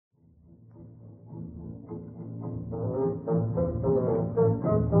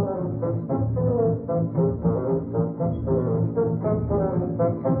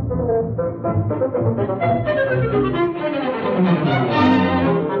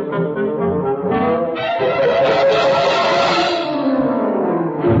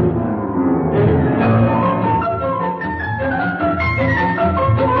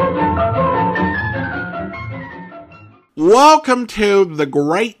Welcome to the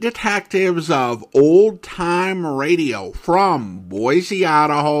Great Detectives of Old Time Radio from Boise,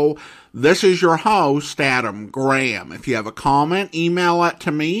 Idaho. This is your host, Adam Graham. If you have a comment, email it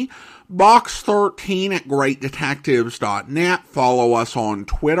to me, box13 at greatdetectives.net. Follow us on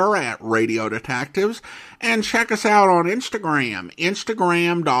Twitter at Radio Detectives, and check us out on Instagram,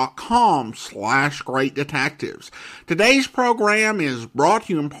 instagram.com/greatdetectives. Today's program is brought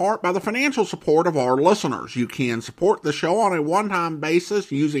to you in part by the financial support of our listeners. You can support the show on a one-time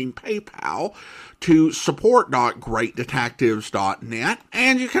basis using PayPal to support.greatdetectives.net,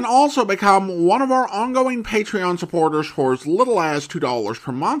 and you can also become one of our ongoing Patreon supporters for as little as $2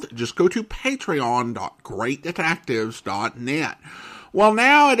 per month. Just go to patreon.greatdetectives.net. Well,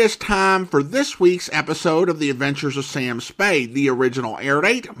 now it is time for this week's episode of The Adventures of Sam Spade. The original air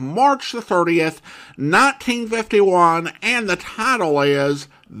date, March the 30th, 1951, and the title is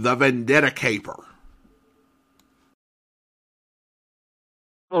The Vendetta Caper.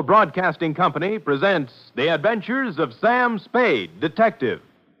 Broadcasting Company presents The Adventures of Sam Spade, Detective.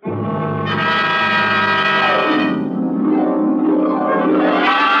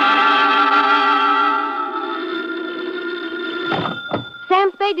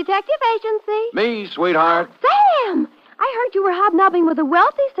 Sam Spade Detective Agency. Me, sweetheart. Sam! I heard you were hobnobbing with the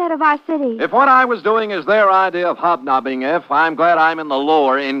wealthy set of our city. If what I was doing is their idea of hobnobbing, I'm glad I'm in the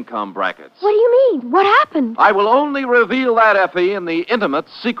lower income brackets. What do you mean? What happened? I will only reveal that, Effie, in the intimate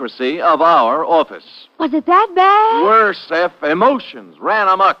secrecy of our office. Was it that bad? Worse, F. Emotions ran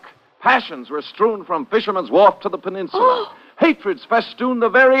amok. Passions were strewn from Fisherman's Wharf to the peninsula. Hatreds festooned the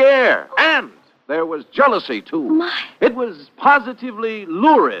very air. And there was jealousy, too. My. It was positively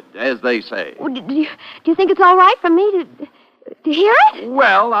lurid, as they say. Well, do you think it's all right for me to hear it?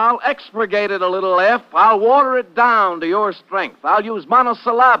 Well, I'll expurgate it a little, F. I'll water it down to your strength. I'll use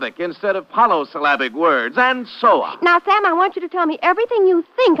monosyllabic instead of polysyllabic words, and so on. Now, Sam, I want you to tell me everything you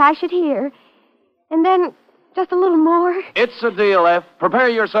think I should hear. And then just a little more. It's a deal, F. Prepare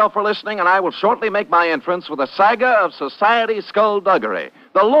yourself for listening, and I will shortly make my entrance with a saga of society skullduggery,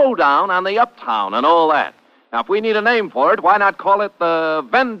 the lowdown on the uptown and all that. Now, if we need a name for it, why not call it the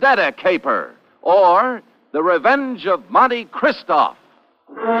Vendetta Caper or the Revenge of Monte Cristo?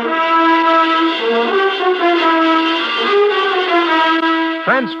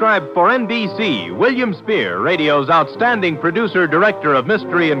 Transcribed for NBC, William Spear, radio's outstanding producer-director of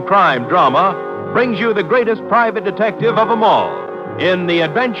mystery and crime drama, brings you the greatest private detective of them all in The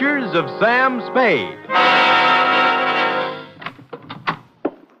Adventures of Sam Spade.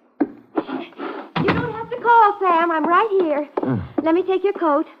 You don't have to call, Sam. I'm right here. Let me take your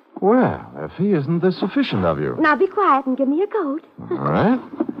coat. Well, Effie, isn't this sufficient of you? Now be quiet and give me your coat. All right.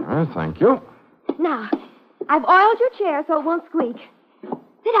 Thank you. Now, I've oiled your chair so it won't squeak.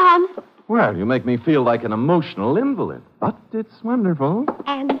 Sit down. Well, you make me feel like an emotional invalid, but it's wonderful.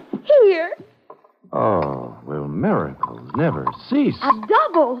 And here. Oh, will miracles never cease? A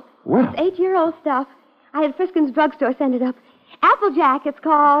double. Well. It's 8-year-old stuff. I had Friskin's drugstore send it up. Applejack, it's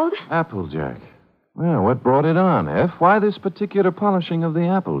called. Applejack. Well, what brought it on, F? Why this particular polishing of the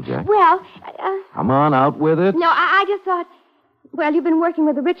Applejack? Well, Come on, out with it. No, I just thought, well, you've been working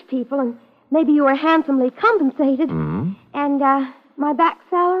with the rich people, and maybe you were handsomely compensated. Mm-hmm. And, my back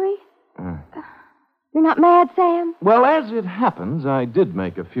salary? You're not mad, Sam? Well, as it happens, I did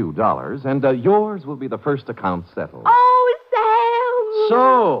make a few dollars, and yours will be the first account settled. Oh, Sam!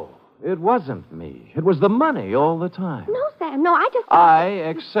 So, it wasn't me. It was the money all the time. No, Sam, no, I just... I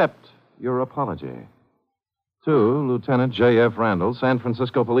accept your apology. To Lieutenant J.F. Randall, San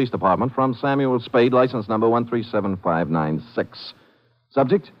Francisco Police Department, from Samuel Spade, license number 137596.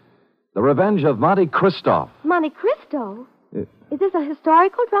 Subject, The Revenge of Monte Cristo. Monte Cristo? Is this a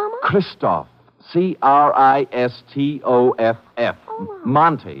historical drama? Christoph. Cristoff. Oh.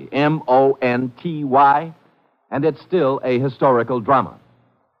 Monty. Monty. And it's still a historical drama.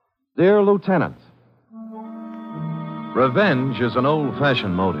 Dear Lieutenant, revenge is an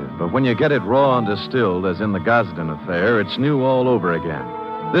old-fashioned motive, but when you get it raw and distilled, as in the Gosden affair, it's new all over again.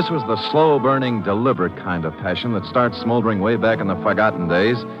 This was the slow-burning, deliberate kind of passion that starts smoldering way back in the forgotten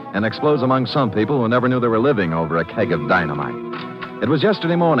days and explodes among some people who never knew they were living over a keg of dynamite. It was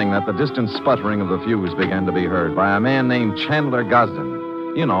yesterday morning that the distant sputtering of the fuse began to be heard by a man named Chandler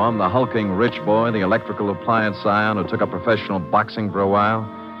Gosden. You know him, the hulking rich boy, the electrical appliance scion who took up professional boxing for a while.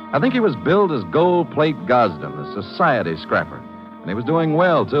 I think he was billed as Gold Plate Gosden, a society scrapper. And he was doing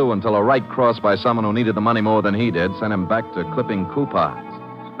well, too, until a right cross by someone who needed the money more than he did sent him back to clipping coupons.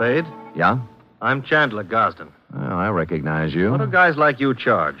 Spade? Yeah? I'm Chandler Gosden. Well, I recognize you. What do guys like you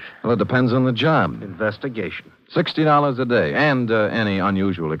charge? Well, it depends on the job. Investigation. $60 a day, and any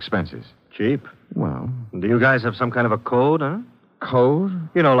unusual expenses. Cheap? Well, And do you guys have some kind of a code, huh? Code?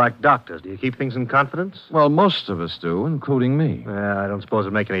 You know, like doctors. Do you keep things in confidence? Well, most of us do, including me. Yeah, I don't suppose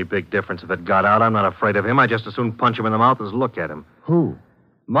it'd make any big difference if it got out. I'm not afraid of him. I'd just as soon punch him in the mouth as look at him. Who?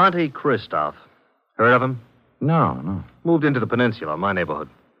 Monte Christoph. Heard of him? No. Moved into the peninsula, my neighborhood.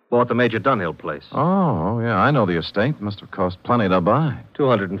 Bought the Major Dunhill place. Oh, yeah, I know the estate. Must have cost plenty to buy.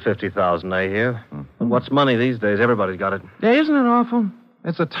 $250,000, I hear. Mm-hmm. But what's money these days? Everybody's got it. Yeah, isn't it awful?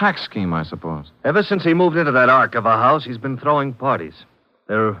 It's a tax scheme, I suppose. Ever since he moved into that ark of a house, he's been throwing parties.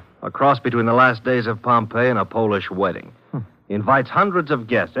 They're a cross between the last days of Pompeii and a Polish wedding. He invites hundreds of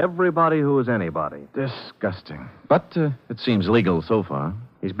guests, everybody who is anybody. Disgusting. But it seems legal so far.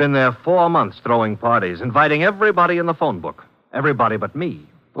 He's been there 4 months throwing parties, inviting everybody in the phone book. Everybody but me.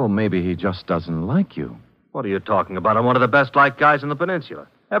 Well, maybe he just doesn't like you. What are you talking about? I'm one of the best-liked guys in the peninsula.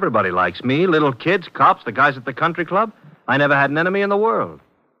 Everybody likes me, little kids, cops, the guys at the country club. I never had an enemy in the world.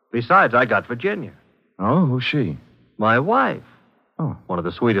 Besides, I got Virginia. Oh, who's she? My wife. Oh. One of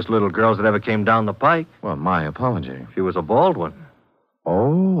the sweetest little girls that ever came down the pike. Well, my apology. She was a bald one.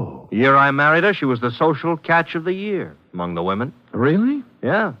 Oh. The year I married her, she was the social catch of the year among the women. Really?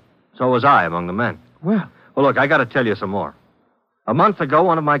 Yeah. So was I among the men. Well, Look, I got to tell you some more. A month ago,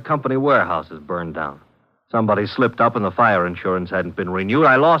 one of my company warehouses burned down. Somebody slipped up and the fire insurance hadn't been renewed.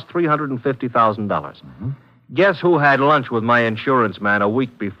 I lost $350,000. Guess who had lunch with my insurance man a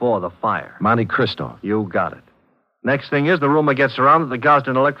week before the fire? Monte Christoph. You got it. Next thing is, the rumor gets around that the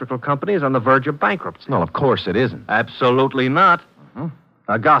Gosden Electrical Company is on the verge of bankruptcy. Well, of course it isn't. Absolutely not.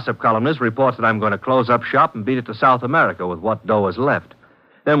 A gossip columnist reports that I'm going to close up shop and beat it to South America with what dough is left.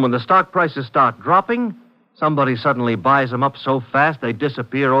 Then when the stock prices start dropping, somebody suddenly buys them up so fast they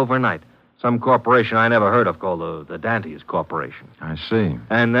disappear overnight. Some corporation I never heard of called the Dantes Corporation. I see.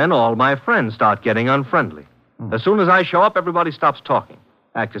 And then all my friends start getting unfriendly. As soon as I show up, everybody stops talking.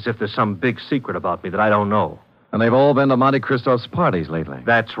 Act as if there's some big secret about me that I don't know. And they've all been to Monte Christoph's parties lately.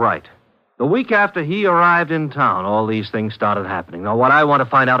 That's right. The week after he arrived in town, all these things started happening. Now, what I want to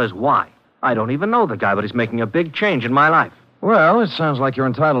find out is why. I don't even know the guy, but he's making a big change in my life. Well, it sounds like you're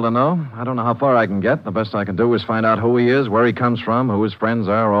entitled to know. I don't know how far I can get. The best I can do is find out who he is, where he comes from, who his friends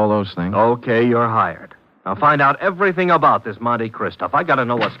are, all those things. Okay, you're hired. Now, find out everything about this Monte Christoph. I got to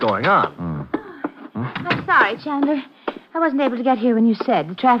know what's going on. I'm sorry, Chandler. I wasn't able to get here when you said.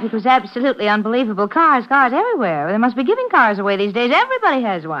 The traffic was absolutely unbelievable. Cars everywhere. They must be giving cars away these days. Everybody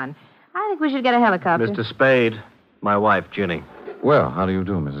has one. I think we should get a helicopter. Mr. Spade, my wife, Ginny. Well, how do you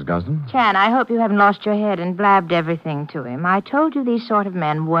do, Mrs. Gosden? Chan, I hope you haven't lost your head and blabbed everything to him. I told you these sort of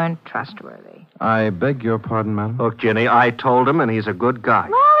men weren't trustworthy. I beg your pardon, madam? Look, Ginny, I told him, and he's a good guy.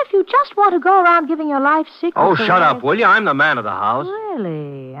 Well, if you just want to go around giving your life secrets Oh, away... shut up, will you? I'm the man of the house.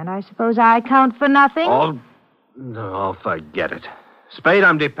 Really? And I suppose I count for nothing? Oh, no, forget it. Spade,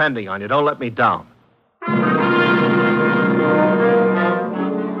 I'm depending on you. Don't let me down.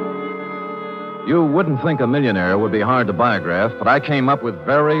 You wouldn't think a millionaire would be hard to biograph, but I came up with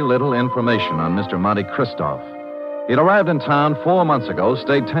very little information on Mr. Monte Christoph. He'd arrived in town 4 months ago,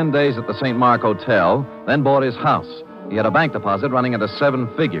 stayed 10 days at the St. Mark Hotel, then bought his house. He had a bank deposit running into 7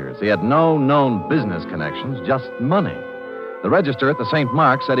 figures. He had no known business connections, just money. The register at the St.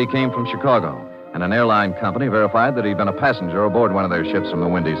 Mark said he came from Chicago, and an airline company verified that he'd been a passenger aboard one of their ships from the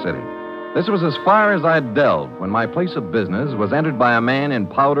Windy City. This was as far as I'd delved when my place of business was entered by a man in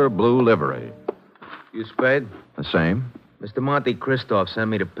powder blue livery. You Spade? The same. Mr. Monte Christoph sent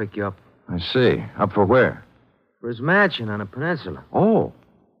me to pick you up. I see. Up for where? For his mansion on the peninsula. Oh.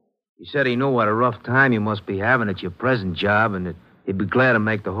 He said he knew what a rough time you must be having at your present job and that he'd be glad to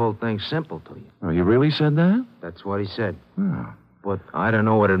make the whole thing simple to you. Oh, you really said that? That's what he said. Oh. But I don't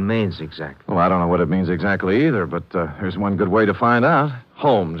know what it means exactly. Well, I don't know what it means exactly either, but there's one good way to find out.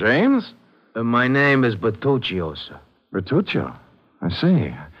 Home, James? My name is Bertuccio, sir. Bertuccio. I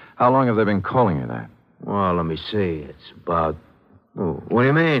see. How long have they been calling you that? Well, let me see. It's about... Oh, what do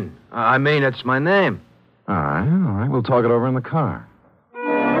you mean? I mean, it's my name. All right. We'll talk it over in the car.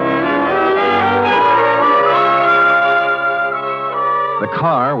 The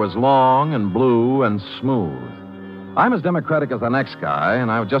car was long and blue and smooth. I'm as democratic as the next guy,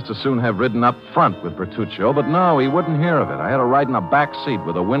 and I would just as soon have ridden up front with Bertuccio, but no, he wouldn't hear of it. I had to ride in a back seat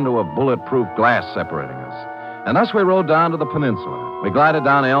with a window of bulletproof glass separating us. And thus we rode down to the peninsula. We glided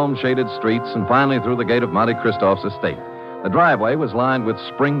down elm-shaded streets and finally through the gate of Monte Christoph's estate. The driveway was lined with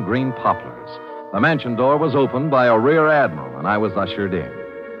spring green poplars. The mansion door was opened by a rear admiral, and I was ushered in.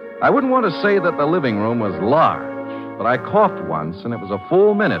 I wouldn't want to say that the living room was large, but I coughed once, and it was a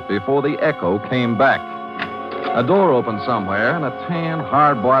full minute before the echo came back. A door opened somewhere, and a tan,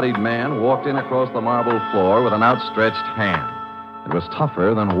 hard-bodied man walked in across the marble floor with an outstretched hand. It was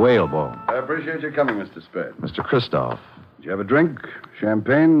tougher than whalebone. appreciate your coming, Mr. Spade. Mr. Christoph. Did you have a drink?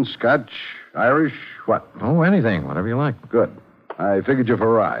 Champagne, Scotch, Irish, what? Oh, anything. Whatever you like. Good. I figured you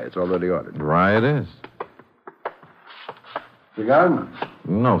for rye. It's already ordered. Rye it is. Cigar?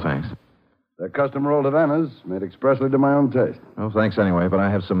 No, thanks. They're custom rolled Havanas, made expressly to my own taste. No, thanks anyway, but I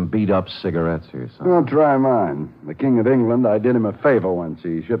have some beat-up cigarettes here, son. Well, try mine. The King of England, I did him a favor once.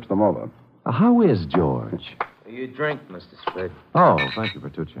 He ships them over. How is George? You drink, Mr. Spade. Oh, thank you,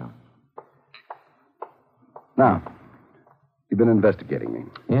 Bertuccio. Now, you've been investigating me,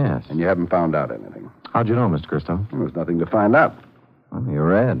 Yes. and you haven't found out anything. How'd you know, Mr. Christoph? There was nothing to find out. Well, you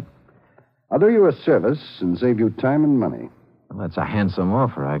read. I'll do you a service and save you time and money. Well, that's a handsome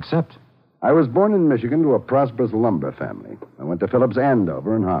offer. I accept. I was born in Michigan to a prosperous lumber family. I went to Phillips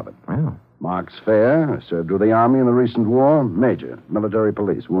Andover and Harvard. Well, Mark's fair. I served with the Army in the recent war. Major, military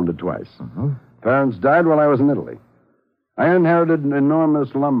police, wounded twice. Parents died while I was in Italy. I inherited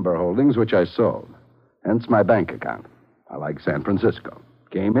enormous lumber holdings, which I sold. Hence my bank account. I like San Francisco.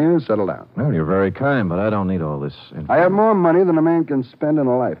 Came here, settled down. well, you're very kind, but I don't need all this I have more money than a man can spend in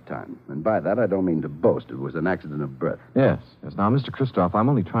a lifetime. And by that, I don't mean to boast. It was an accident of birth. Yes. Now, Mr. Christoph, I'm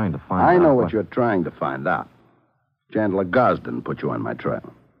only trying to find out. I know what you're trying to find out. Chandler Gosden put you on my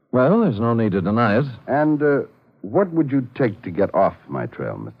trail. Well, there's no need to deny it. And what would you take to get off my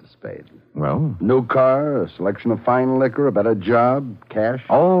trail, Mr. Spade? Well, New car, a selection of fine liquor, a better job, cash?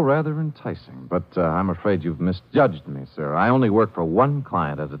 all rather enticing, but I'm afraid you've misjudged me, sir. I only work for one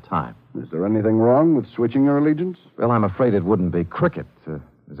client at a time. Is there anything wrong with switching your allegiance? Well, I'm afraid it wouldn't be cricket.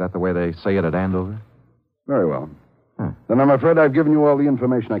 Is that the way they say it at Andover? Very well. Then I'm afraid I've given you all the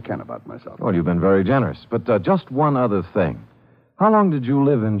information I can about myself. Well, you've been very generous. But just one other thing. How long did you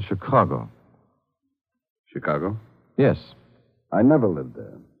live in Chicago? Chicago? Yes, I never lived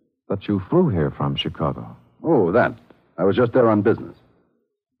there. but you flew here from Chicago. Oh, that. I was just there on business.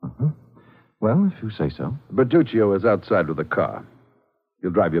 Well, if you say so. Bertuccio is outside with a car.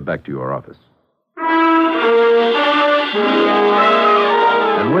 He'll drive you back to your office.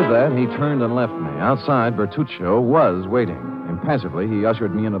 And with that, he turned and left me. Outside, Bertuccio was waiting. Impassively, he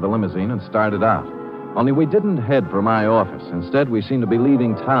ushered me into the limousine and started out. Only we didn't head for my office. Instead, we seemed to be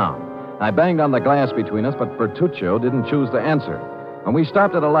leaving town. I banged on the glass between us, but Bertuccio didn't choose to answer. When we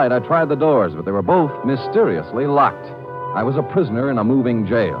stopped at a light, I tried the doors, but they were both mysteriously locked. I was a prisoner in a moving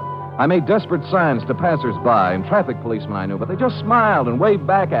jail. I made desperate signs to passers-by and traffic policemen I knew, but they just smiled and waved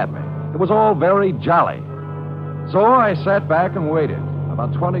back at me. It was all very jolly. So I sat back and waited.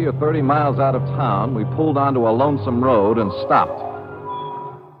 About 20 or 30 miles out of town, we pulled onto a lonesome road and stopped.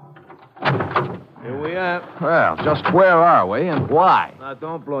 Here we are. Well, just where are we and why? Now,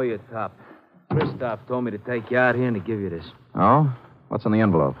 don't blow your top. Christoph told me to take you out here and to give you this. Oh? What's in the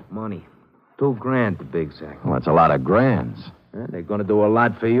envelope? Money. $2,000 to be exact. Well, that's a lot of grands. They're going to do a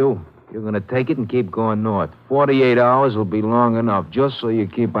lot for you. You're going to take it and keep going north. 48 hours will be long enough, just so you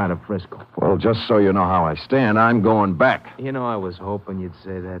keep out of Frisco. Well, just so you know how I stand, I'm going back. You know, I was hoping you'd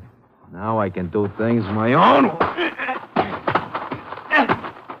say that. Now I can do things my own way.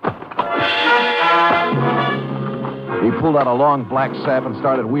 He pulled out a long black sap and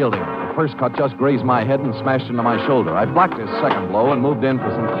started wielding it. The first cut just grazed my head and smashed into my shoulder. I blocked his second blow and moved in for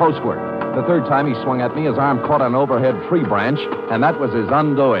some close work. The third time he swung at me, his arm caught an overhead tree branch, and that was his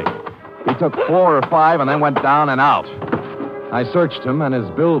undoing. He took 4 or 5 and then went down and out. I searched him, and his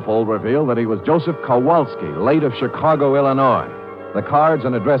billfold revealed that he was Joseph Kowalski, late of Chicago, Illinois. The cards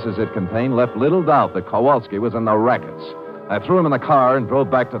and addresses it contained left little doubt that Kowalski was in the rackets. I threw him in the car and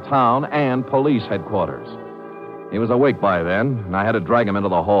drove back to town and police headquarters. He was awake by then, and I had to drag him into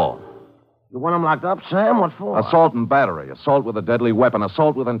the hall. You want him locked up, Sam? What for? Assault and battery, assault with a deadly weapon,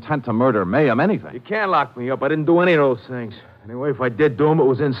 assault with intent to murder, mayhem, anything. You can't lock me up. I didn't do any of those things. Anyway, if I did do them, it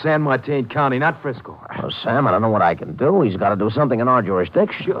was in San Martin County, not Frisco. Well, Sam, I don't know what I can do. He's got to do something in our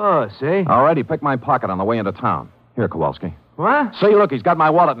jurisdiction. Sure, see? All right, he picked my pocket on the way into town. Here, Kowalski. What? See, look, he's got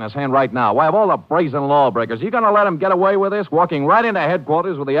my wallet in his hand right now. Why, of all the brazen lawbreakers, you going to let him get away with this, walking right into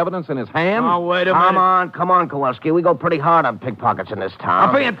headquarters with the evidence in his hand? Oh, wait a minute. Come on, Kowalski. We go pretty hard on pickpockets in this town.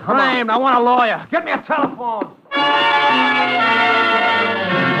 I'm being framed. I want a lawyer. Get me a telephone.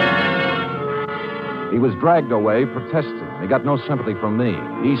 He was dragged away, protesting. He got no sympathy from me.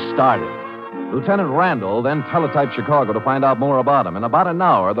 He started. Lieutenant Randall then teletyped Chicago to find out more about him. In about an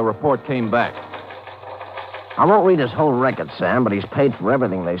hour, the report came back. I won't read his whole record, Sam, but he's paid for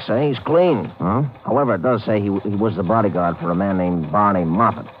everything, they say. He's clean. Huh? However, it does say he was the bodyguard for a man named Barney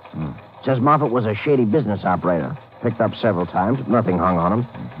Moffat. It says Moffat was a shady business operator. Picked up several times, but nothing hung on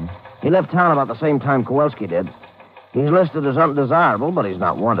him. He left town about the same time Kowalski did. He's listed as undesirable, but he's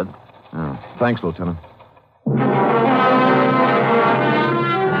not wanted. Oh, thanks, Lieutenant.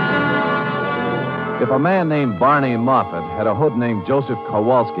 If a man named Barney Moffat had a hood named Joseph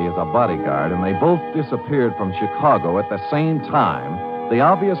Kowalski as a bodyguard, and they both disappeared from Chicago at the same time, the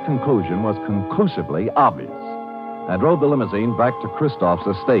obvious conclusion was conclusively obvious. I drove the limousine back to Christoph's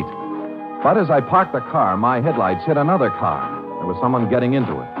estate. But as I parked the car, my headlights hit another car. There was someone getting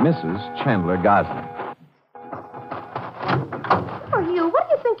into it, Mrs. Chandler Gosling. Oh, you, what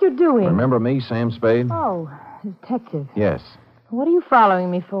do you think you're doing? Remember me, Sam Spade? Oh, detective. Yes. What are you following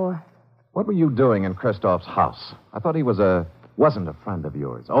me for? What were you doing in Christoph's house? I thought he wasn't a friend of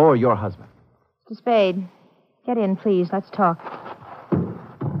yours, or your husband. Mr. Spade, get in, please. Let's talk.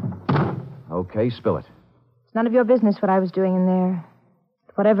 Okay, spill it. It's none of your business what I was doing in there.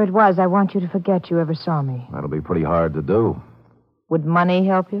 Whatever it was, I want you to forget you ever saw me. That'll be pretty hard to do. Would money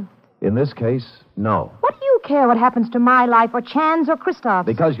help you? In this case, no. What do you care what happens to my life or Chan's or Christoph's?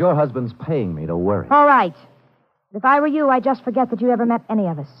 Because your husband's paying me to worry. All right. If I were you, I'd just forget that you ever met any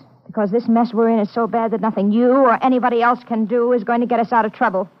of us. Because this mess we're in is so bad that nothing you or anybody else can do is going to get us out of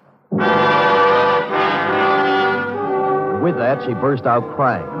trouble. With that, she burst out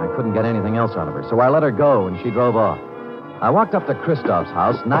crying, and I couldn't get anything else out of her. So I let her go, and she drove off. I walked up to Christoph's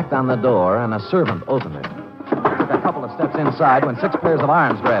house, knocked on the door, and a servant opened it. I took a couple of steps inside when 6 pairs of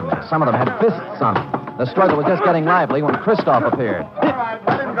arms grabbed me. Some of them had fists on them. The struggle was just getting lively when Christoph appeared. All right,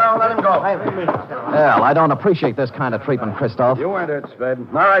 let him go, let him go. Well, I don't appreciate this kind of treatment, Christoph. You weren't hurt, Spade.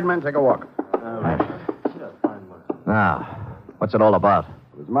 All right, men, take a walk. Now, what's it all about?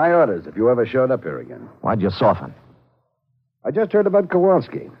 It was my orders if you ever showed up here again. Why'd you soften? I just heard about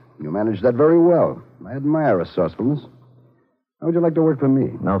Kowalski. You managed that very well. I admire resourcefulness. How would you like to work for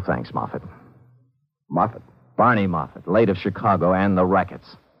me? No thanks, Moffat. Moffat. Barney Moffat, late of Chicago and the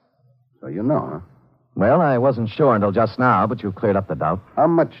rackets. So you know, huh? Well, I wasn't sure until just now, but you cleared up the doubt. How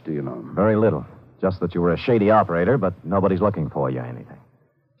much do you know? Very little. Just that you were a shady operator, but nobody's looking for you or anything.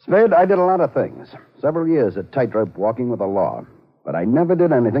 Spade, I did a lot of things. Several years at tightrope walking with the law. But I never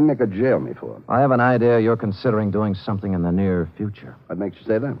did anything they could jail me for. I have an idea you're considering doing something in the near future. What makes you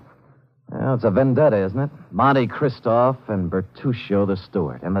say that? Well, it's a vendetta, isn't it? Monte Christoph and Bertuccio the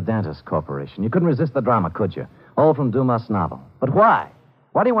Steward and the Dentist Corporation. You couldn't resist the drama, could you? All from Dumas' novel. But why?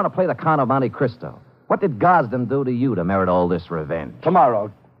 Why do you want to play the Count of Monte Cristo? What did Gosden do to you to merit all this revenge?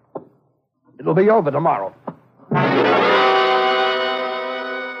 Tomorrow. It'll be over tomorrow.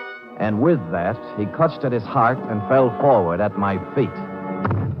 And with that, he clutched at his heart and fell forward at my feet.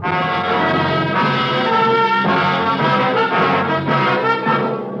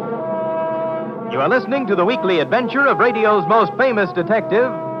 You are listening to the weekly adventure of radio's most famous detective,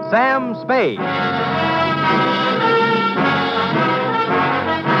 Sam Spade.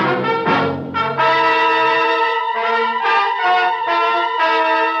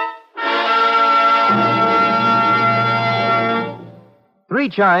 3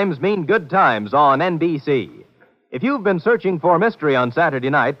 chimes mean good times on NBC. If you've been searching for mystery on Saturday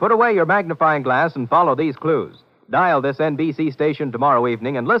night, put away your magnifying glass and follow these clues. Dial this NBC station tomorrow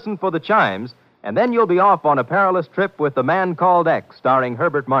evening and listen for the chimes, and then you'll be off on a perilous trip with The Man Called X, starring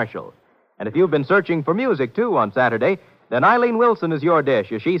Herbert Marshall. And if you've been searching for music, too, on Saturday, then Eileen Wilson is your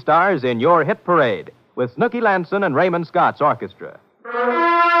dish as she stars in Your Hit Parade with Snooky Lanson and Raymond Scott's orchestra.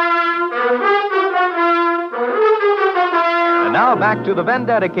 And now back to the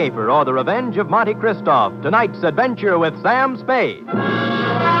Vendetta caper, or the Revenge of Monte Christoph, tonight's adventure with Sam Spade.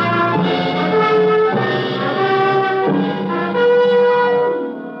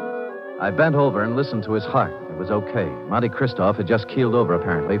 I bent over and listened to his heart. It was okay. Monte Christoph had just keeled over,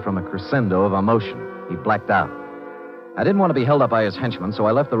 apparently, from a crescendo of emotion. He blacked out. I didn't want to be held up by his henchmen, so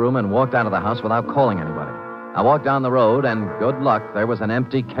I left the room and walked out of the house without calling anybody. I walked down the road, and good luck, there was an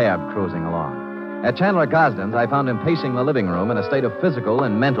empty cab cruising along. At Chandler Gosden's, I found him pacing the living room in a state of physical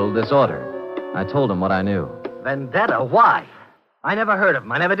and mental disorder. I told him what I knew. Vendetta? Why? I never heard of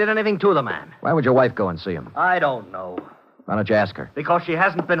him. I never did anything to the man. Why would your wife go and see him? I don't know. Why don't you ask her? Because she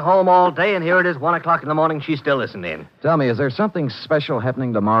hasn't been home all day, and here it is 1 o'clock in the morning. She still isn't in. Tell me, is there something special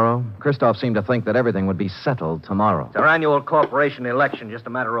happening tomorrow? Christoph seemed to think that everything would be settled tomorrow. It's our annual corporation election, just a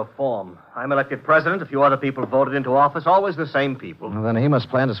matter of form. I'm elected president. A few other people voted into office, always the same people. Well, then he must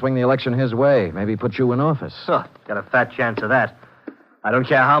plan to swing the election his way. Maybe put you in office. Huh, got a fat chance of that. I don't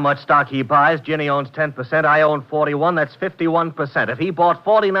care how much stock he buys. Ginny owns 10%. I own 41. That's 51%. If he bought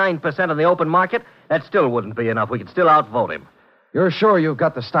 49% in the open market, that still wouldn't be enough. We could still outvote him. You're sure you've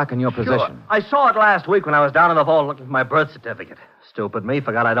got the stock in your Sure. position? I saw it last week when I was down in the vault looking for my birth certificate. Stupid me,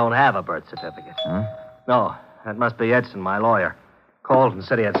 forgot I don't have a birth certificate. Huh? No, that must be Edson, my lawyer. Called and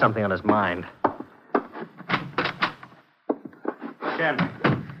said he had something on his mind.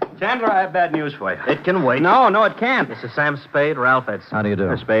 Chandler, I have bad news for you. It can wait. No, it can't. This is Sam Spade, Ralph Edson. How do you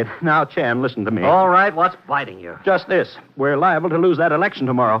do? Spade. Now, Chan, listen to me. All right, what's biting you? Just this. We're liable to lose that election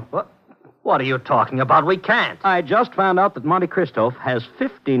tomorrow. What are you talking about? We can't. I just found out that Monte Cristo has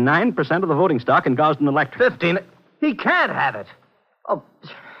 59% of the voting stock in Gosden Electric. 15? He can't have it. Oh,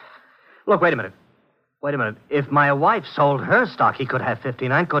 look, wait a minute. If my wife sold her stock, he could have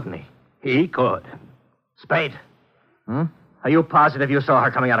 59, couldn't he? He could. Spade. Are you positive you saw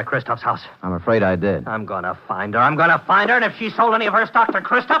her coming out of Christoph's house? I'm afraid I did. I'm going to find her. And if she sold any of her stock to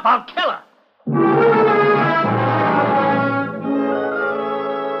Christoph, I'll kill her.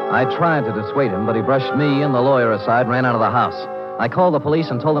 I tried to dissuade him, but he brushed me and the lawyer aside and ran out of the house. I called the police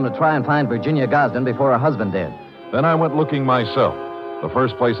and told them to try and find Virginia Gosden before her husband did. Then I went looking myself. The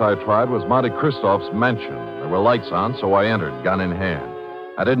first place I tried was Monte Cristoph's mansion. There were lights on, so I entered, gun in hand.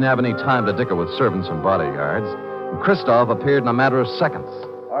 I didn't have any time to dicker with servants and bodyguards. And Christoph appeared in a matter of seconds.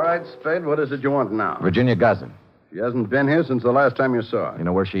 All right, Spade, what is it you want now? Virginia Gosden. She hasn't been here since the last time you saw her. You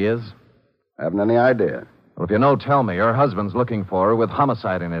know where she is? Haven't any idea. Well, if you know, tell me. Her husband's looking for her with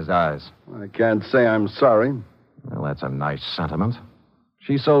homicide in his eyes. I can't say I'm sorry. Well, that's a nice sentiment.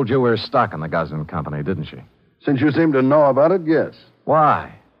 She sold you her stock in the Gosden Company, didn't she? Since you seem to know about it, yes.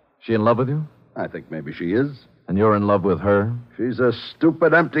 Why? She in love with you? I think maybe she is. And you're in love with her? She's a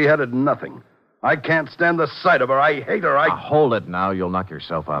stupid, empty-headed nothing. I can't stand the sight of her. I hate her. Now, hold it now. You'll knock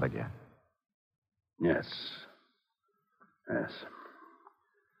yourself out again. Yes.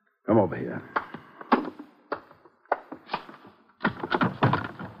 Come over here.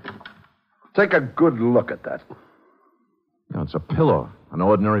 Take a good look at that. No, it's a pillow. An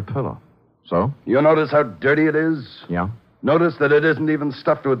ordinary pillow. So? You notice how dirty it is? Yeah. Notice that it isn't even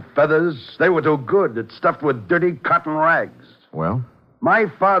stuffed with feathers. They were too good. It's stuffed with dirty cotton rags. Well? My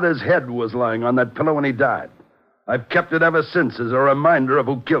father's head was lying on that pillow when he died. I've kept it ever since as a reminder of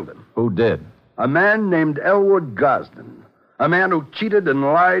who killed him. Who did? A man named Elwood Gosden. A man who cheated and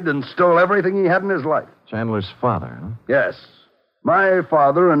lied and stole everything he had in his life. Chandler's father, huh? Yes. My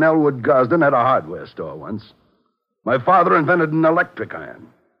father and Elwood Gosden had a hardware store once. My father invented an electric iron.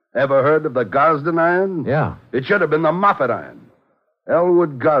 Ever heard of the Gosden iron? Yeah. It should have been the Moffat iron.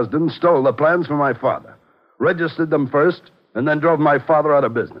 Elwood Gosden stole the plans from my father, registered them first, and then drove my father out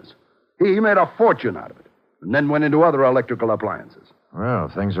of business. He made a fortune out of it, and then went into other electrical appliances. Well,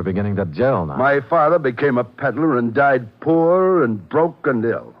 things are beginning to gel now. My father became a peddler and died poor and broke and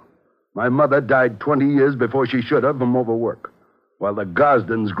ill. My mother died 20 years before she should have from overwork, while the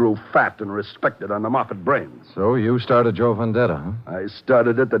Gosdens grew fat and respected on the Moffat brains. So you started your vendetta, huh? I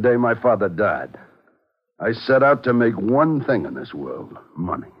started it the day my father died. I set out to make one thing in this world,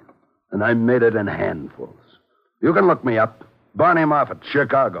 money. And I made it in handfuls. You can look me up. Barney Moffat,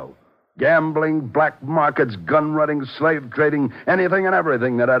 Chicago. Gambling, black markets, gun running, slave trading, anything and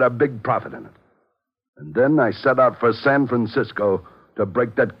everything that had a big profit in it. And then I set out for San Francisco to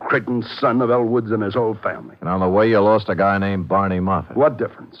break that Creighton son of Elwood's and his whole family. And on the way, you lost a guy named Barney Moffat. What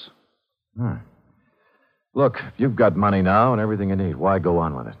difference? Look, you've got money now and everything you need. Why go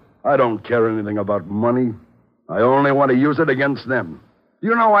on with it? I don't care anything about money. I only want to use it against them. Do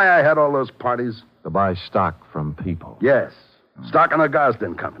you know why I had all those parties? To buy stock from people. Yes. Stock in the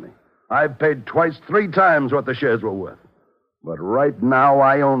Gosden Company. I've paid twice, 3 times what the shares were worth. But right now,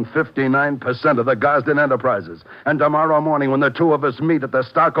 I own 59% of the Gosden Enterprises. And tomorrow morning, when the two of us meet at the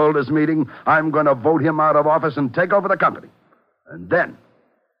stockholders' meeting, I'm going to vote him out of office and take over the company. And then,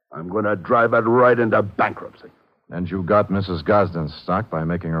 I'm going to drive it right into bankruptcy. And you got Mrs. Gosden's stock by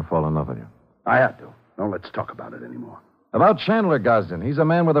making her fall in love with you. I had to. Don't let's talk about it anymore. About Chandler Gosden, he's a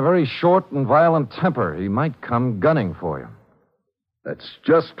man with a very short and violent temper. He might come gunning for you. That's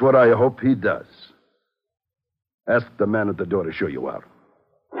just what I hope he does. Ask the man at the door to show you out.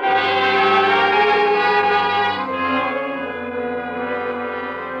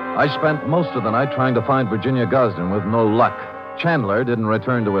 I spent most of the night trying to find Virginia Gosden with no luck. Chandler didn't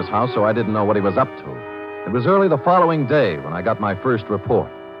return to his house, so I didn't know what he was up to. It was early the following day when I got my first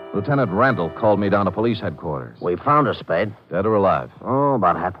report. Lieutenant Randall called me down to police headquarters. We found her, Spade. Dead or alive? Oh,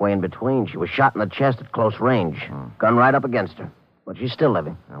 about halfway in between. She was shot in the chest at close range. Gun right up against her. But she's still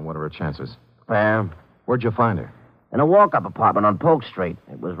living. And what are her chances? Fair. Where'd you find her? In a walk-up apartment on Polk Street.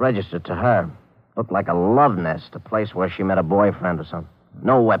 It was registered to her. Looked like a love nest, a place where she met a boyfriend or something.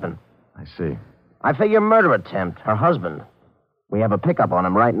 No weapon. I see. I figure murder attempt. Her husband. We have a pickup on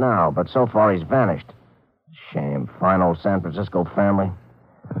him right now, but so far he's vanished. Shame. Fine old San Francisco family.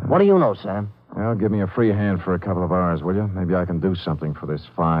 What do you know, Sam? Well, give me a free hand for a couple of hours, will you? Maybe I can do something for this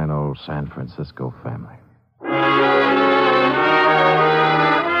fine old San Francisco family.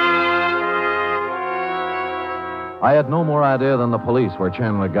 I had no more idea than the police where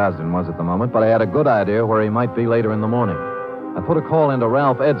Chandler Gosden was at the moment, but I had a good idea where he might be later in the morning. I put a call into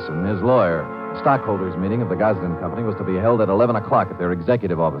Ralph Edson, his lawyer. The stockholders' meeting of the Gosden Company was to be held at 11 o'clock at their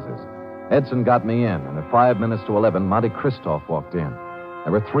executive offices. Edson got me in, and at 5 minutes to 11, Monty Christoph walked in.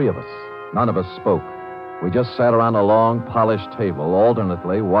 There were 3 of us. None of us spoke. We just sat around a long, polished table,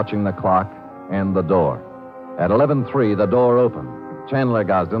 alternately watching the clock and the door. At 11:03, the door opened. Chandler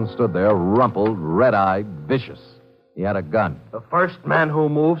Gosden stood there, rumpled, red-eyed, vicious. He had a gun. The first man who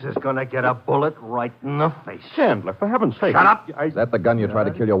moves is going to get a bullet right in the face. Chandler, for heaven's sake. Shut up. Is that the gun you tried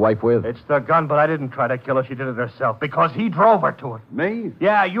to kill your wife with? It's the gun, but I didn't try to kill her. She did it herself because he drove her to it. Me?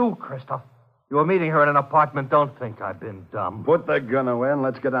 Yeah, you, Christoph. You were meeting her in an apartment. Don't think I've been dumb. Put the gun away and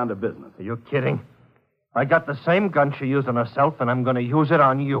let's get down to business. Are you kidding? I got the same gun she used on herself, and I'm going to use it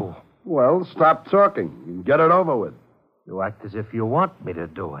on you. Well, stop talking and get it over with. You act as if you want me to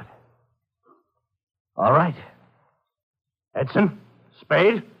do it. All right. Edson,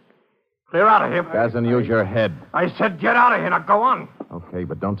 Spade, clear out of here. Gosden, use your head. I said get out of here. Now go on. Okay,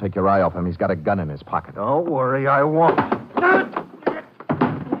 but don't take your eye off him. He's got a gun in his pocket. Don't worry, I won't.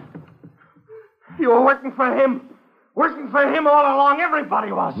 You were working for him. Working for him all along.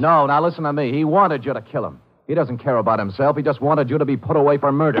 Everybody was. No, now listen to me. He wanted you to kill him. He doesn't care about himself. He just wanted you to be put away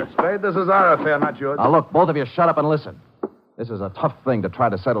for murder. Spade, this is our affair, not yours. Now, look, both of you shut up and listen. This is a tough thing to try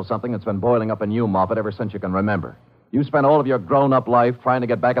to settle something that's been boiling up in you, Moffat, ever since you can remember. You spent all of your grown-up life trying to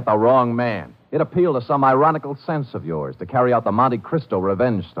get back at the wrong man. It appealed to some ironical sense of yours to carry out the Monte Cristo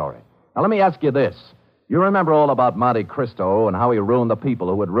revenge story. Now, let me ask you this. You remember all about Monte Cristo and how he ruined the people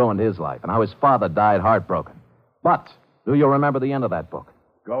who had ruined his life and how his father died heartbroken. But do you remember the end of that book?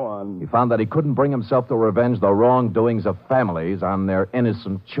 Go on. He found that he couldn't bring himself to revenge the wrongdoings of families on their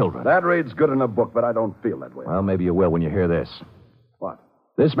innocent children. That reads good in a book, but I don't feel that way. Well, maybe you will when you hear this. What?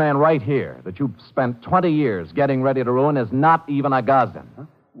 This man right here that you've spent 20 years getting ready to ruin is not even a Gosden. Huh?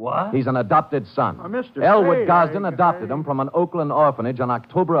 What? He's an adopted son. Mr. Elwood Spade, Gosden adopted him from an Oakland orphanage on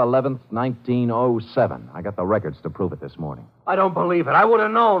October 11th, 1907. I got the records to prove it this morning. I don't believe it. I would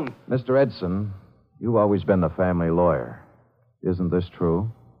have known. Mr. Edson, you've always been the family lawyer. Isn't this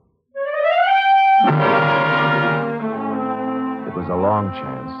true? It was a long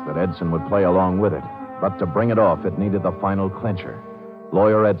chance that Edson would play along with it. But to bring it off, it needed the final clincher.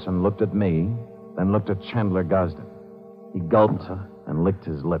 Lawyer Edson looked at me, then looked at Chandler Gosden. He gulped and licked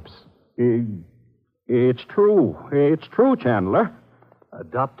his lips. It's true. It's true, Chandler.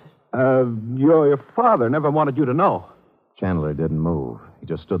 Adopted? Your father never wanted you to know. Chandler didn't move. He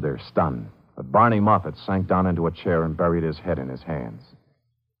just stood there stunned. But Barney Moffat sank down into a chair and buried his head in his hands.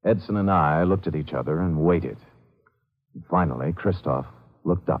 Edson and I looked at each other and waited. And finally, Christoph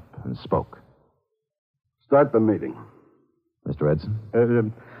looked up and spoke. Start the meeting. Mr.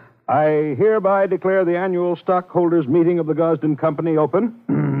 Edson? I hereby declare the annual stockholders' meeting of the Gosden Company open.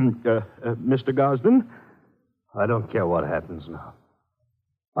 Mr. Gosden? I don't care what happens now.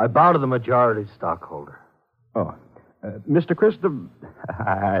 I bow to the majority stockholder. Oh. Mr. Christopher...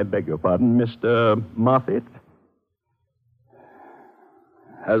 I beg your pardon, Mr. Moffat?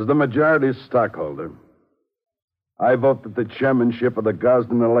 As the majority stockholder, I vote that the chairmanship of the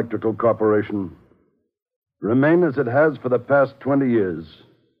Gosden Electrical Corporation remain as it has for the past 20 years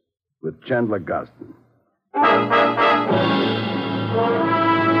with Chandler Gosden.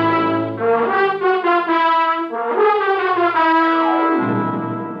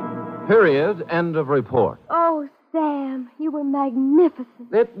 Period. End of report. Oh, Sam, you were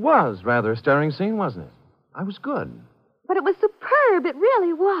magnificent. It was rather a stirring scene, wasn't it? I was good. But it was superb. It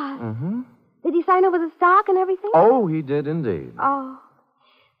really was. Mm-hmm. Did he sign over the stock and everything? Oh, he did indeed. Oh.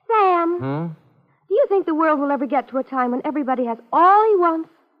 Sam, do you think the world will ever get to a time when everybody has all he wants,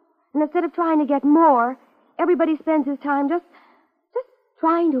 and instead of trying to get more, everybody spends his time just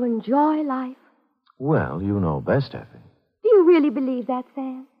trying to enjoy life? Well, you know best, Effie. Do you really believe that,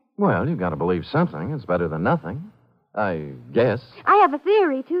 Sam? Well, you've got to believe something. It's better than nothing. I guess. I have a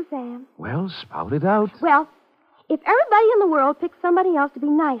theory, too, Sam. Well, spout it out. Well, if everybody in the world picks somebody else to be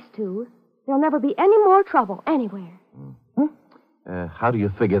nice to, there'll never be any more trouble anywhere. How do you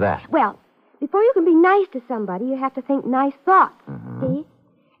figure that? Well, before you can be nice to somebody, you have to think nice thoughts, see?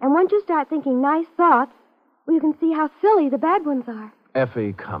 And once you start thinking nice thoughts, well, you can see how silly the bad ones are.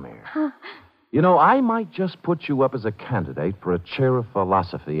 Effie, come here. You know, I might just put you up as a candidate for a chair of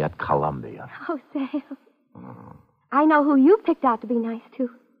philosophy at Columbia. Oh, Sam. I know who you picked out to be nice to.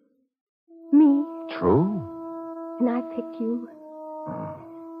 Me. True. And I picked you.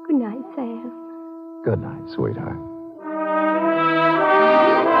 Good night, Sam. Good night, sweetheart.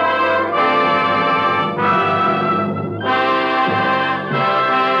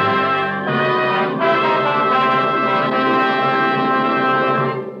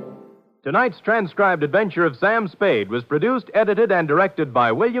 Tonight's transcribed adventure of Sam Spade was produced, edited, and directed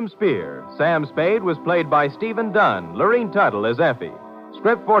by William Spear. Sam Spade was played by Stephen Dunn, Lorene Tuttle as Effie.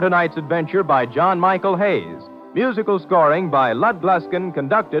 Script for tonight's adventure by John Michael Hayes. Musical scoring by Lud Gluskin,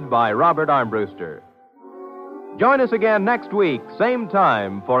 conducted by Robert Armbruster. Join us again next week, same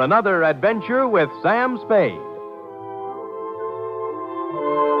time, for another adventure with Sam Spade.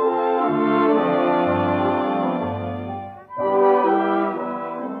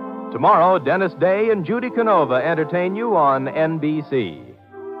 Tomorrow, Dennis Day and Judy Canova entertain you on NBC.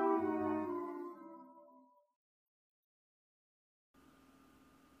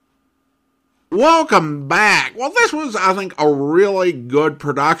 Welcome back. Well, this was, I think, a really good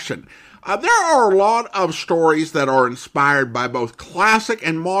production. There are a lot of stories that are inspired by both classic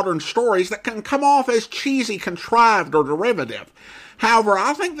and modern stories that can come off as cheesy, contrived, or derivative. However,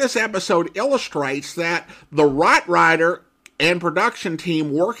 I think this episode illustrates that the right writer and production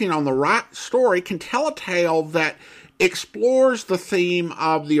team working on the right story can tell a tale that explores the theme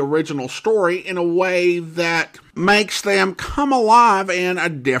of the original story in a way that makes them come alive in a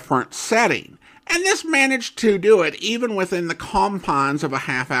different setting. And this managed to do it even within the confines of a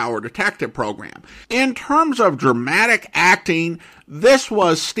half-hour detective program. In terms of dramatic acting, this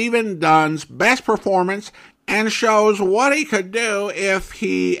was Stephen Dunn's best performance and shows what he could do if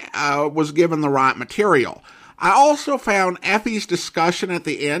he was given the right material. I also found Effie's discussion at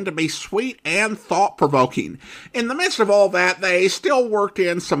the end to be sweet and thought-provoking. In the midst of all that, they still worked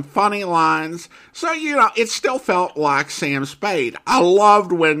in some funny lines, so, it still felt like Sam Spade. I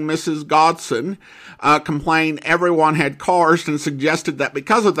loved when Mrs. Godson complained everyone had cars and suggested that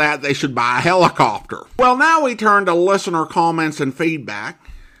because of that, they should buy a helicopter. Well, now we turn to listener comments and feedback,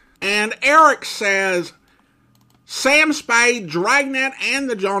 and Eric says, Sam Spade, Dragnet, and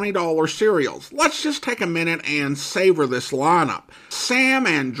the Johnny Dollar serials. Let's just take a minute and savor this lineup. Sam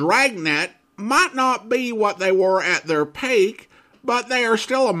and Dragnet might not be what they were at their peak, but they are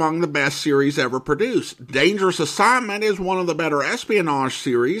still among the best series ever produced. Dangerous Assignment is one of the better espionage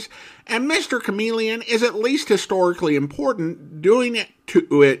series, and Mr. Chameleon is at least historically important, doing it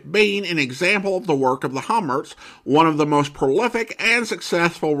to it being an example of the work of the Hummerts, one of the most prolific and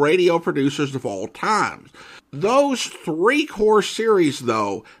successful radio producers of all time. Those three core series,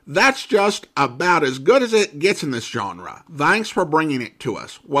 though, that's just about as good as it gets in this genre. Thanks for bringing it to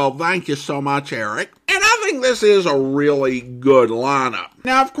us. Well, thank you so much, Eric. And I think this is a really good lineup.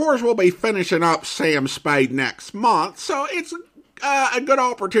 Now, of course, we'll be finishing up Sam Spade next month, so it's a good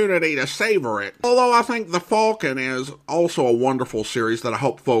opportunity to savor it. Although I think The Falcon is also a wonderful series that I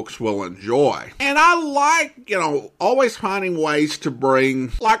hope folks will enjoy. And I like, always finding ways to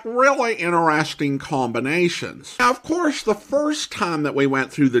bring, really interesting combinations. Now, of course, the first time that we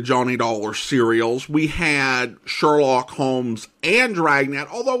went through the Johnny Dollar serials, we had Sherlock Holmes and Dragnet,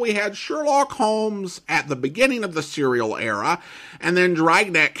 although we had Sherlock Holmes at the beginning of the serial era, and then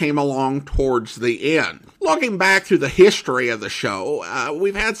Dragnet came along towards the end. Looking back through the history of the show,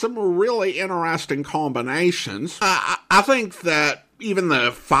 we've had some really interesting combinations. I think that even the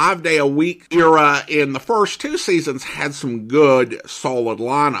 5-day-a-week era in the first two seasons had some good, solid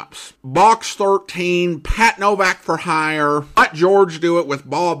lineups. Box 13, Pat Novak for Hire, Let George Do It with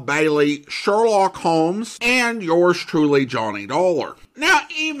Bob Bailey, Sherlock Holmes, and yours truly, Johnny Dollar. Now,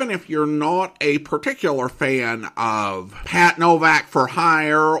 even if you're not a particular fan of Pat Novak for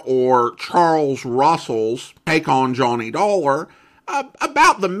Hire or Charles Russell's take on Johnny Dollar,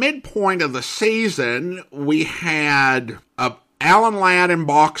 about the midpoint of the season, we had Alan Ladd in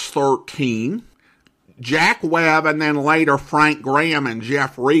Box 13, Jack Webb, and then later Frank Graham and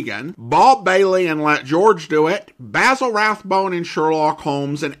Jeff Regan, Bob Bailey and Let George Do It, Basil Rathbone in Sherlock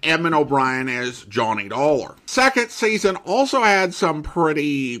Holmes, and Edmund O'Brien as Johnny Dollar. Second season also had some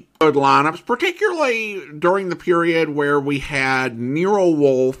pretty good lineups, particularly during the period where we had Nero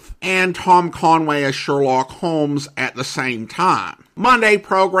Wolfe and Tom Conway as Sherlock Holmes at the same time. Monday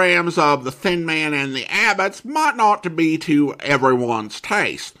programs of The Thin Man and the Abbotts might not be to everyone's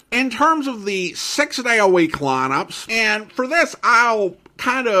taste. In terms of the 6-day-a-week lineups, and for this I'll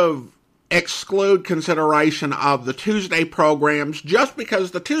kind of exclude consideration of the Tuesday programs just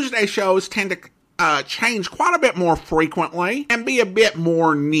because the Tuesday shows tend to change quite a bit more frequently and be a bit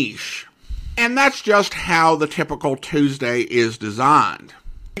more niche. And that's just how the typical Tuesday is designed,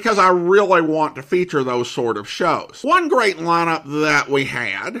 because I really want to feature those sort of shows. One great lineup that we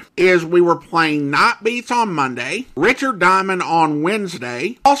had is we were playing Night Beats on Monday, Richard Diamond on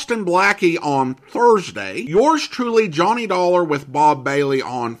Wednesday, Austin Blackie on Thursday, yours truly Johnny Dollar with Bob Bailey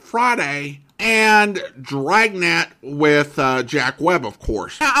on Friday, and Dragnet with Jack Webb, of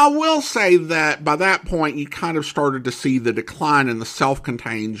course. Now, I will say that by that point, you kind of started to see the decline in the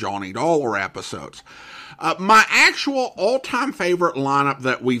self-contained Johnny Dollar episodes. My actual all-time favorite lineup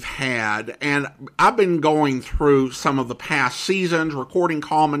that we've had, and I've been going through some of the past seasons, recording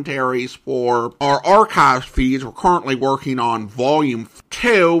commentaries for our archive feeds. We're currently working on Volume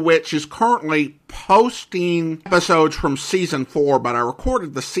 2, which is currently posting episodes from Season 4, but I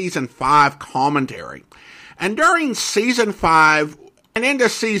recorded the Season 5 commentary. And during Season 5 and into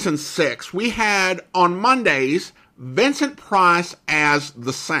Season 6, we had, on Mondays, Vincent Price as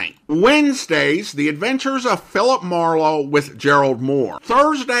the Saint. Wednesdays, The Adventures of Philip Marlowe with Gerald Moore.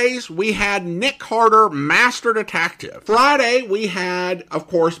 Thursdays, we had Nick Carter, Master Detective. Friday, we had, of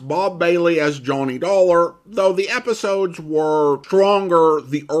course, Bob Bailey as Johnny Dollar, though the episodes were stronger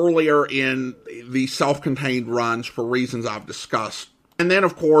the earlier in the self-contained runs for reasons I've discussed. And then,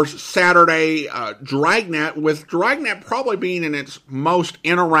 of course, Saturday, Dragnet, with Dragnet probably being in its most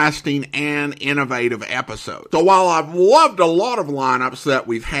interesting and innovative episode. So while I've loved a lot of lineups that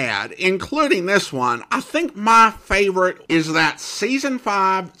we've had, including this one, I think my favorite is that Season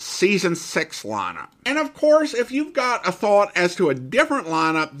 5, Season 6 lineup. And of course, if you've got a thought as to a different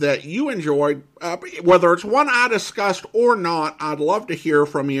lineup that you enjoyed, whether it's one I discussed or not, I'd love to hear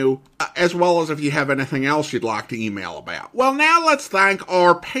from you, as well as if you have anything else you'd like to email about. Well, now let's thank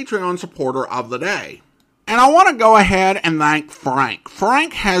our Patreon supporter of the day. And I want to go ahead and thank Frank.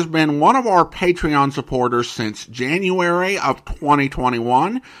 Frank has been one of our Patreon supporters since January of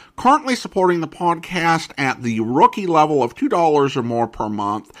 2021, currently supporting the podcast at the rookie level of $2 or more per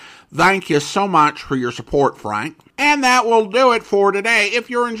month. Thank you so much for your support, Frank. And that will do it for today. If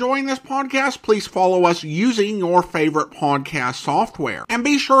you're enjoying this podcast, please follow us using your favorite podcast software. And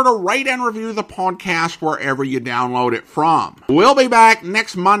be sure to rate and review the podcast wherever you download it from. We'll be back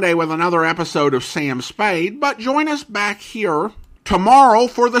next Monday with another episode of Sam Spade, but join us back here tomorrow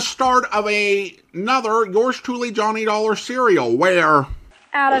for the start of another Yours Truly Johnny Dollar serial where...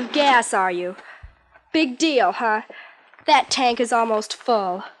 Out of gas, are you? Big deal, huh? That tank is almost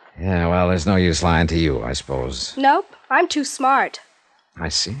full. Yeah, well, there's no use lying to you, I suppose. Nope, I'm too smart. I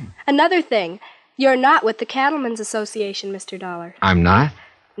see. Another thing, you're not with the Cattlemen's Association, Mr. Dollar. I'm not?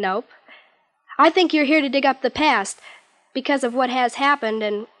 Nope. I think you're here to dig up the past because of what has happened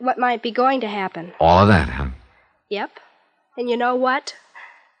and what might be going to happen. All of that, huh? Yep. And you know what?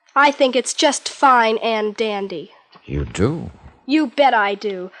 I think it's just fine and dandy. You do? You bet I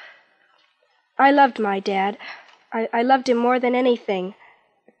do. I loved my dad. I loved him more than anything.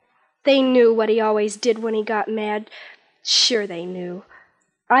 They knew what he always did when he got mad. Sure they knew.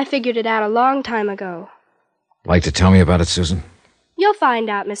 I figured it out a long time ago. Like to tell me about it, Susan? You'll find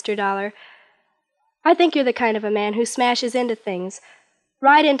out, Mr. Dollar. I think you're the kind of a man who smashes into things,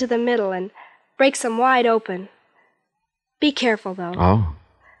 right into the middle, and breaks them wide open. Be careful, though. Oh?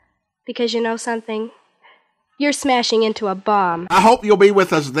 Because you know something? You're smashing into a bomb. I hope you'll be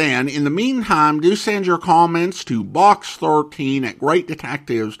with us then. In the meantime, do send your comments to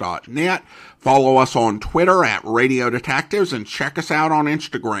box13@greatdetectives.net. Follow us on Twitter at Radio Detectives and check us out on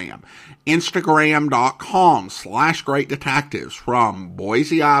Instagram. Instagram.com/greatdetectives. From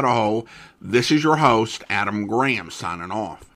Boise, Idaho, this is your host, Adam Graham, signing off.